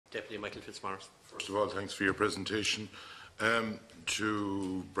Deputy Michael Fitzmaurice. First of all, thanks for your presentation.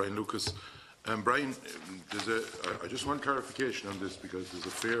 To Brian Lucas. Brian, I just want clarification on this, because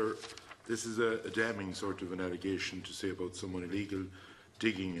this is a damning sort of an allegation to say about someone illegal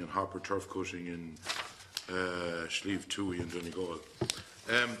digging and hopper turf cutting in Slieve Toohey and Donegal.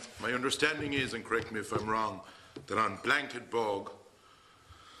 My understanding is, and correct me if I'm wrong, that on Blanket Bog,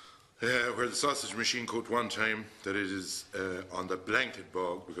 where the sausage machine cut one time, that it is on the Blanket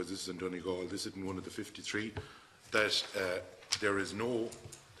Bog, because this is in Donegal, this isn't one of the 53, that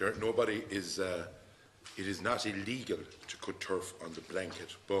it is not illegal to cut turf on the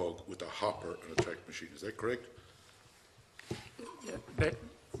Blanket Bog with a hopper and a track machine. Is that correct? Yeah, but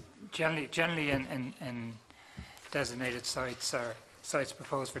generally in designated sites or sites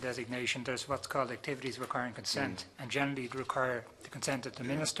proposed for designation, there's what's called activities requiring consent, and generally require the consent of the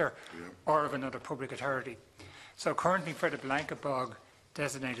minister or of another public authority. So currently for the Blanket Bog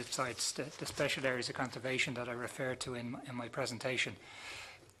designated sites, the special areas of conservation that I referred to in my presentation,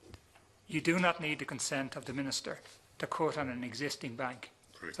 you do not need the consent of the minister to cut on an existing bank.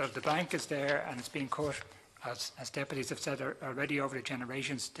 Correct. So if the bank is there and it's being cut, as deputies have said already over the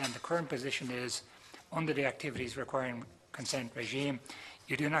generations, then the current position is, under the activities requiring consent regime,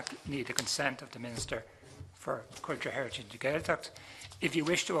 you do not need the consent of the Minister for Culture, Heritage and Gaeltacht. If you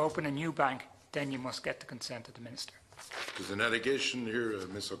wish to open a new bank, then you must get the consent of the Minister. There's an allegation here,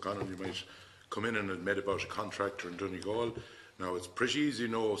 Ms O'Connell, you might come in and admit about a contractor in Donegal. Now, it's pretty easy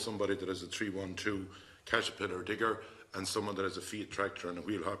to know somebody that has a 312 Caterpillar digger and someone that has a Fiat tractor and a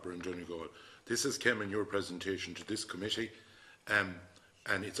wheel hopper in Donegal. This has come in your presentation to this committee, and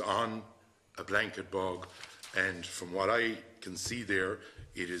it's on a Blanket Bog, and from what I can see there,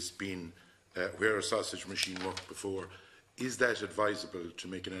 it has been where a sausage machine worked before. Is that advisable to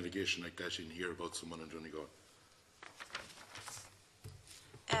make an allegation like that in here about someone in Donegal?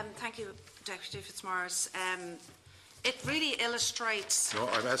 Thank you, Deputy Fitzmaurice. It really illustrates... No,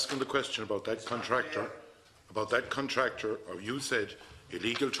 I'm asking the question about that contractor. About that contractor, or you said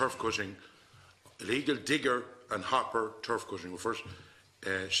illegal turf cutting, illegal digger and hopper turf cutting. First,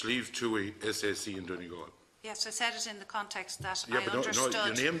 Slieve Toohey, SAC in Donegal. Yes, I said it in the context that I understood. No,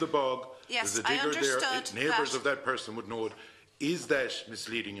 you named the bog. Yes, there's a digger I understood there. Neighbours of that person would know it. Is that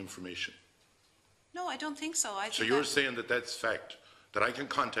misleading information? No, I don't think so. So you're saying that that's fact, that I can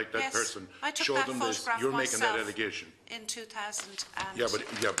contact that person, show them this, you're making that allegation? In 2000. Yeah,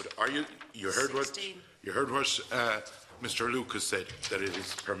 but are you heard what Mr. Lucas said, that it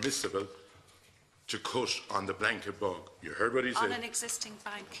is permissible to cut on the Blanket Bog. You heard what he said? On an existing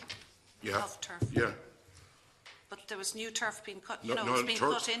bank of turf. Yeah. But there was new turf being cut,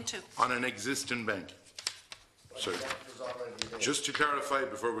 cut into. On an existing bank. So, just to clarify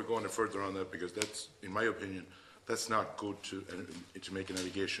before we go any further on that, because that's, in my opinion, that's not good to make an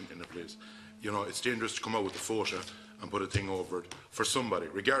allegation in a place. You know, it's dangerous to come out with a photo and put a thing over it for somebody,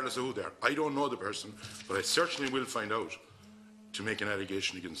 regardless of who they are. I don't know the person, but I certainly will find out to make an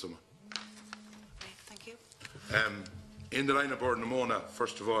allegation against someone. Okay, thank you. In the line of board, Namona,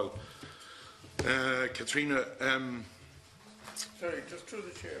 first of all, Katrina. Sorry, just through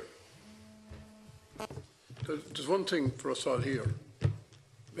the chair. There's one thing for us all here.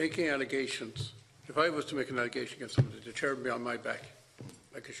 Making allegations. If I was to make an allegation against somebody, the chair would be on my back,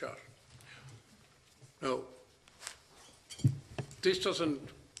 like a shot. No. This doesn't,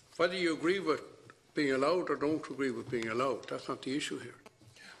 whether you agree with being allowed or don't agree with being allowed, that's not the issue here.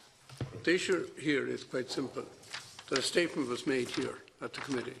 The issue here is quite simple. That a statement was made here at the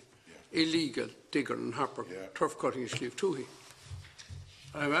committee. Illegal digger and hopper turf cutting in Slieve Toohey.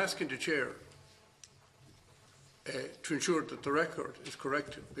 I'm asking the chair to ensure that the record is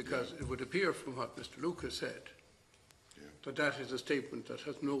corrected, because it would appear from what Mr. Lucas said that that is a statement that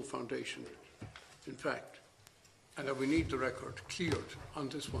has no foundation in fact, and that we need the record cleared on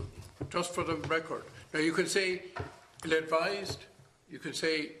this one, just for the record. Now you can say ill-advised, you can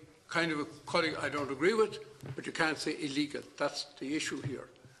say kind of a cutting I don't agree with, but you can't say illegal. That's the issue here.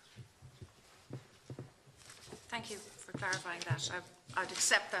 Thank you for clarifying that. I'd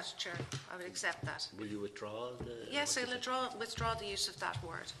accept that, Chair. I would accept that. Will you withdraw the... Yes, I'll withdraw the use of that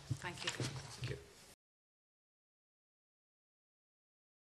word. Thank you. Thank you.